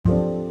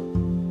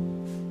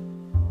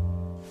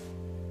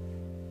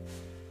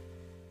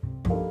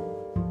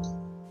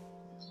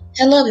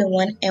Hello,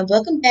 everyone, and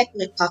welcome back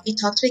with Coffee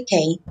Talks with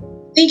Kay,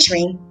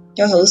 featuring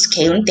your host,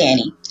 Kaylin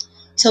Danny.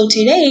 So,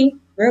 today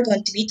we're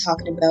going to be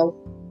talking about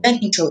gun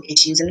control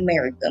issues in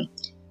America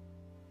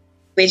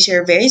with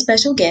your very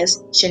special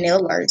guest,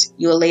 Chanel Larts,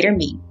 you will later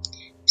meet.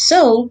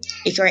 So,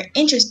 if you're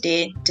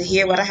interested to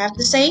hear what I have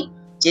to say,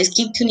 just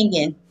keep tuning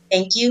in.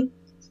 Thank you.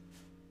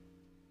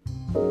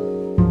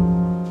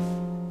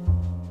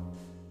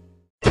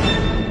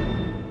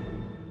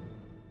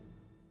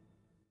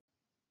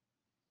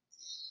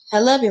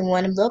 Hello,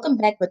 everyone, and welcome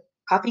back with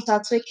Coffee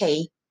Talks with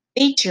Kay,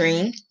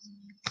 featuring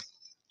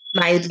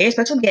my very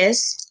special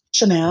guest,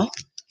 Chanel.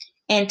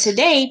 And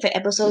today, for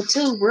episode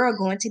 2, we're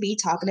going to be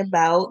talking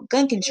about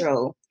gun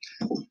control.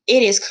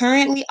 It is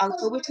currently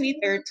October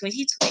 23rd,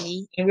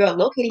 2020, and we are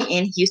located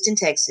in Houston,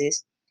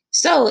 Texas.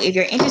 So, if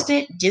you're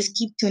interested, just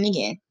keep tuning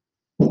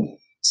in.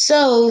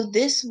 So,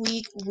 this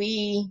week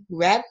we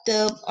wrapped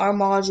up our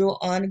module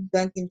on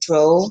gun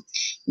control.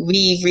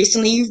 We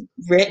recently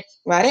wrote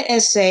an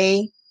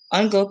essay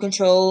on gun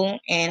control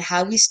and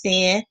how we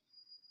stand.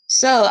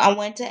 So, I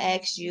want to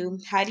ask you,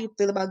 how do you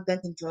feel about gun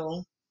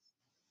control?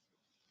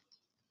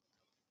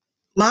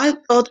 My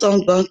thoughts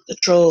on gun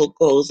control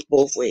goes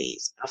both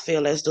ways. I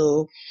feel as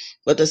though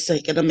with the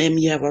Second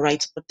Amendment you have a right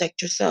to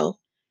protect yourself.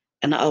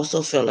 And I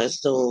also feel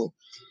as though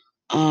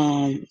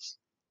um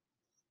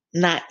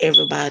not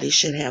everybody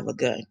should have a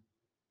gun.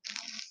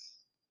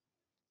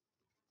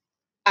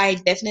 I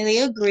definitely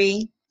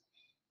agree.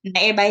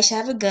 Not everybody should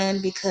have a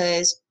gun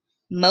because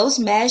most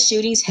mass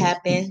shootings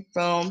happen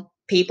from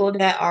people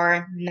that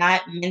are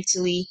not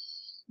mentally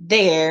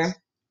there.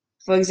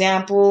 For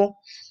example,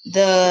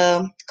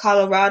 the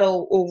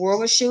Colorado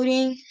Aurora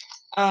shooting,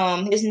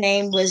 his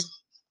name was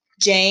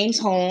James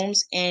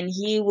Holmes, and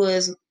he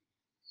was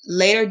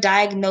later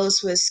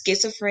diagnosed with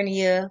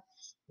schizophrenia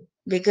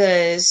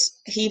because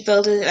he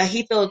felt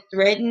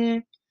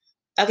threatened.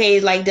 Okay,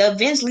 like the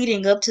events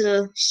leading up to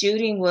the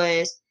shooting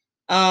was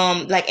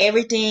like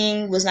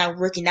everything was not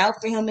working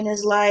out for him in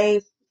his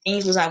life.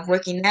 Things was not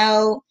working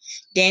out.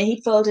 Then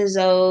he felt as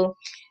though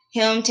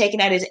him taking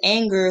out his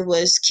anger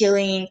was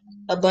killing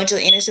a bunch of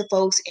innocent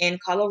folks in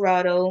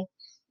Colorado,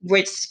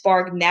 which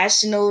sparked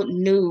national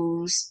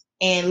news.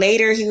 And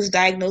later he was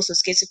diagnosed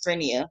with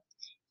schizophrenia.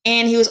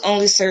 And he was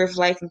only served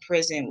life in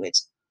prison, which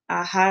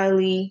I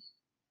highly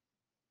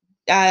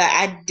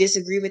I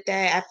disagree with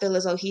that. I feel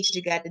as though he should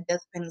have got the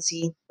death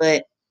penalty,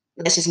 but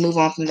let's just move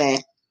on from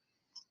that.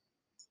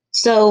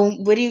 So,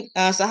 what do you?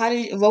 So, how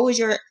did? What was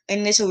your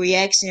initial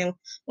reaction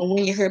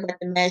when you heard about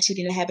the mass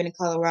shooting that happened in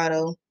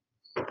Colorado?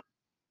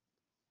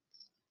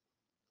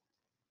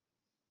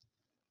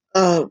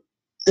 Uh,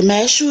 the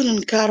mass shooting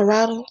in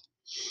Colorado.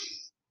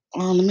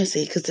 Let me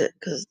see, cause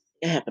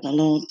it happened a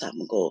long time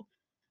ago.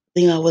 I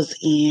think I was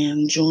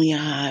in junior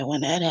high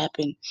when that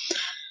happened.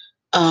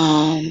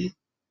 Um,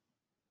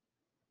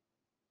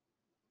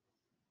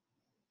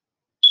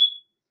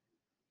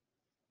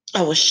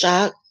 I was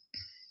shocked.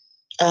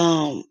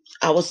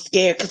 I was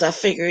scared because I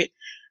figured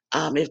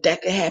if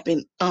that could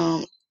happen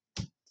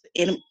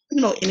any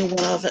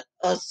one of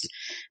us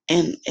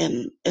in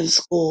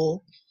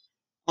school.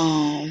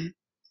 Um,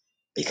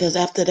 because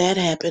after that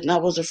happened, I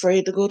was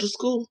afraid to go to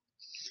school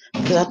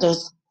because I thought,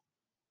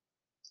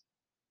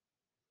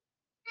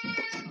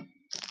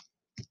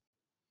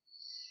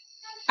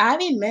 I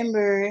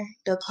remember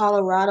the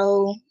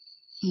Colorado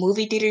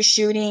movie theater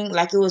shooting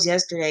like it was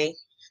yesterday.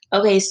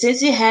 Okay,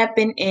 since it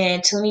happened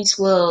in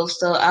 2012,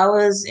 so I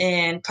was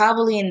in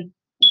probably in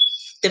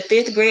the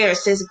fifth grade or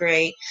sixth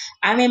grade.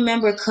 I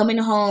remember coming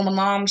home. My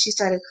mom, she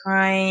started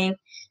crying,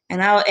 and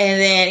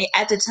then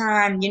at the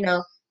time,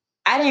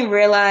 I didn't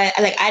realize,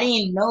 like, I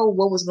didn't know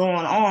what was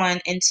going on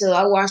until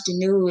I watched the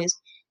news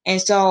and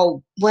saw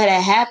what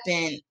had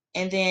happened.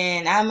 And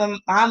then I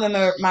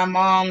remember my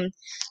mom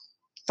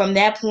from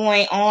that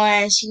point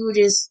on, she was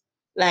just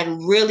like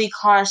really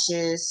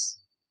cautious.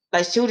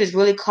 Like she was just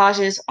really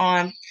cautious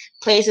on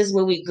places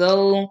where we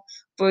go.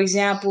 For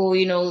example,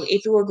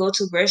 if we would go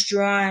to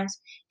restaurants,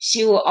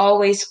 she will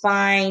always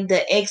find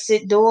the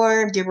exit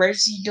door, the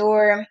emergency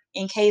door,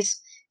 in case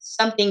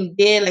something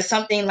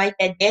like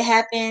that did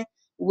happen.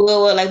 We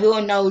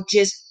will know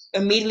just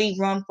immediately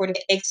run for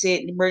the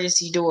exit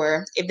emergency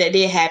door if that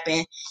did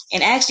happen.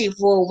 And actually,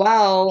 for a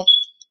while,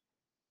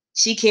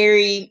 she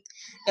carried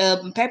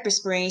pepper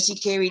spray. She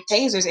carried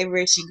tasers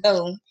everywhere she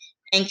go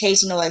in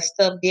case like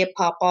stuff did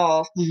pop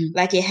off,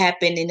 like it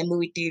happened in the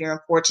movie theater,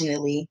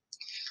 unfortunately.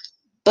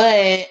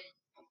 But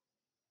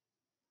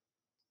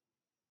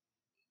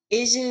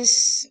it's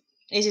just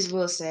it's just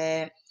real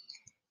sad.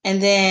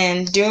 And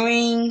then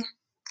during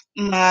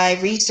my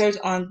research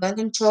on gun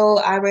control,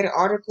 I read an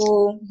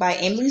article by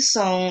Emily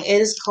Song.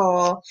 It is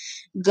called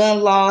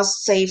 "Gun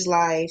Laws Saves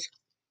Life."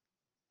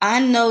 I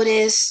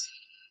noticed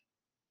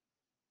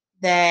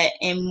that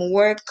in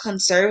more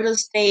conservative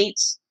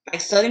states,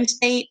 like southern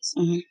states,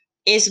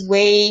 it's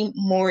way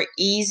more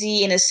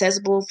easy and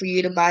accessible for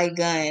you to buy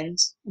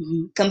guns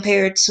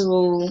compared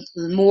to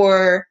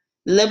more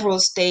liberal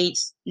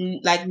states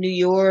like New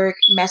York,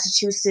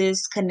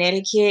 Massachusetts,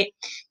 Connecticut.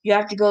 You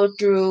have to go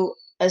through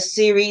a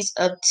series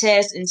of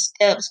tests and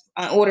steps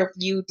in order for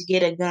you to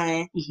get a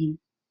gun.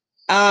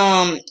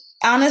 Mm-hmm.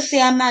 Honestly,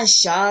 I'm not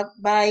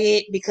shocked by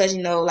it because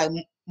like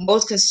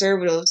most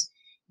conservatives,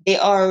 they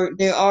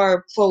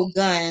are pro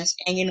guns,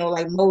 and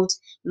like most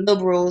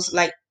liberals,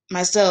 like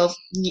myself,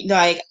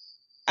 like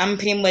I'm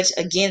pretty much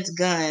against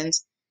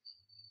guns.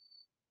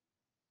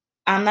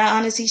 I'm not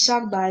honestly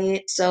shocked by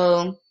it.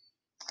 So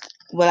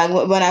when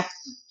I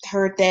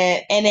heard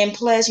that, and then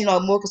plus,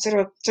 more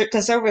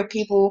conservative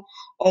people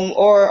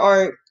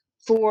or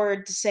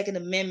for the Second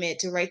Amendment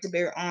to right to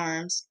bear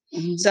arms.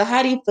 Mm-hmm. So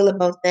how do you feel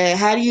about that?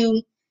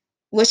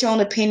 What's your own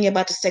opinion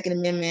about the Second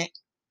Amendment?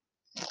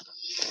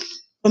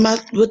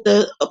 With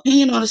the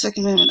opinion on the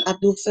Second Amendment,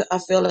 I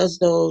feel as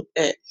though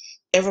that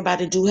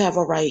everybody do have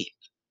a right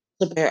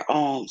to bear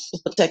arms, to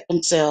protect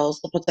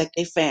themselves, to protect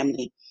their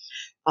family.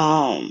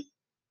 I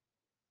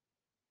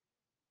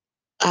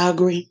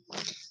agree.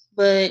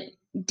 But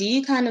do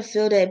you kind of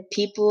feel that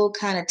people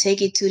kind of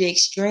take it to the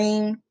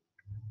extreme?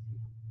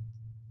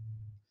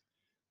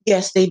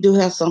 Yes, they do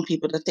have some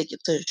people that take it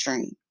to the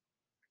extreme.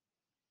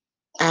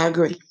 I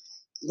agree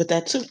with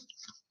that too.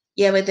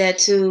 Yeah, with that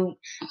too.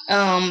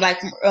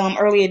 Like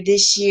earlier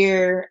this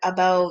year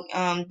about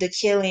the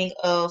killing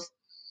of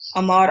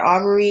Ahmaud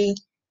Arbery,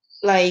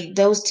 like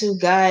those two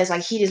guys,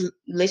 like he just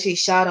literally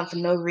shot him for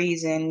no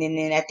reason, and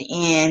then at the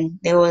end,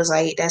 there was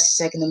like, "That's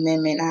the Second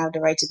Amendment. I have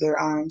the right to bear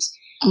arms."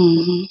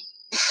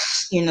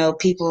 Mm-hmm.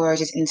 People are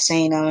just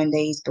insane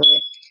nowadays. But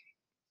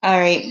all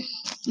right,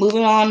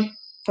 moving on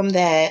from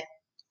that.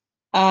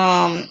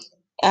 And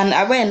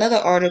I read another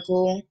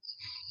article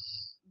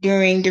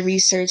during the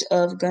research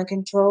of gun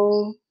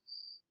control.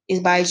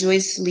 Is by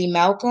Joyce Lee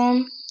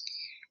Malcolm.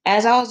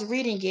 As I was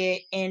reading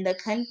it, in a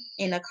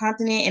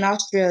continent in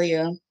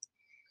Australia,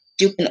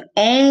 you can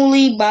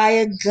only buy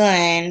a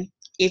gun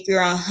if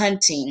you're on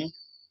hunting.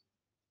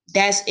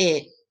 That's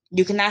it.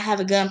 You cannot have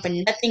a gun for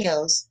nothing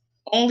else.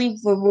 Only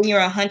for when you're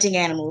on hunting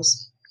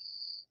animals.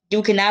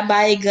 You cannot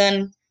buy a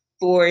gun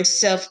for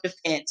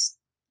self-defense.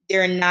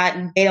 They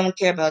don't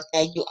care about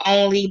that. You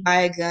only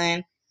buy a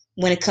gun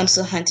when it comes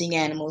to hunting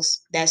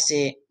animals. That's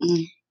it.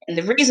 Mm-hmm. And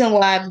the reason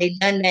why they've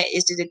done that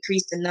is to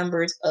decrease the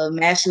numbers of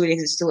mass shootings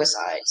and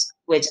suicides,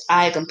 which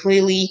I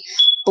completely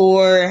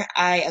for.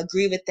 I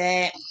agree with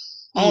that.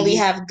 Only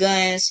have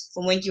guns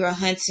for when you are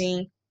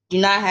hunting. Do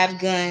not have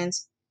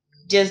guns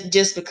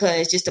just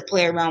because, just to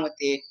play around with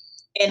it.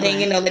 And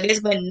then like,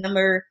 there's been a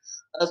number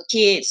of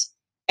kids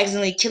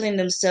accidentally killing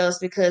themselves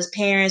because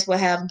parents will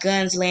have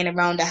guns laying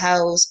around the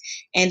house,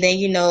 and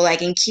then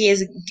like, and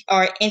kids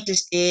are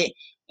interested,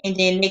 and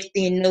then next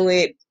thing you know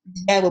it,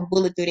 have a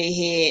bullet through their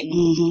head,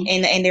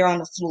 and they're on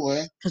the floor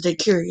because they're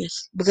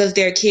curious. Because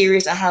they're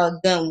curious on how a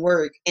gun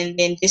works, and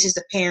then this is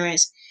the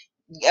parents,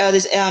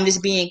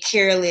 just being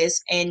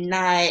careless and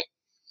not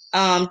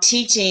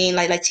teaching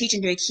like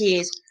teaching their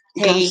kids,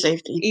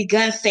 hey,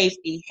 gun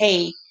safety.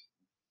 Hey,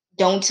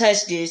 don't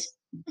touch this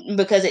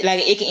because it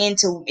can end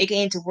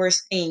to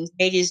worse things.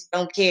 They just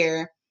don't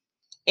care.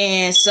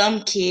 And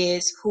some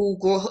kids who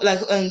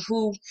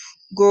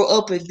grow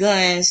up with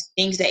guns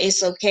thinks that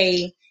it's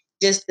okay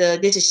just to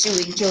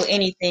shoot and kill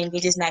anything.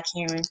 They're just not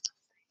caring.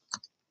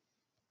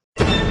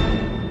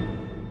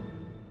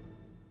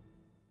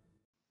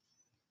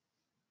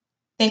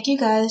 Thank you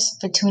guys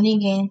for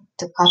tuning in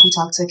to Coffee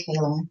Talks with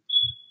Kaylin.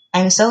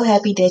 I'm so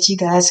happy that you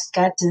guys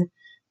got to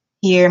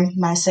hear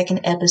my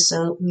second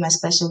episode with my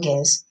special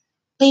guest.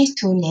 Please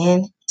tune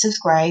in,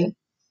 subscribe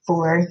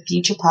for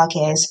future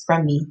podcasts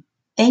from me.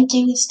 Thank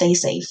you. Stay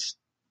safe.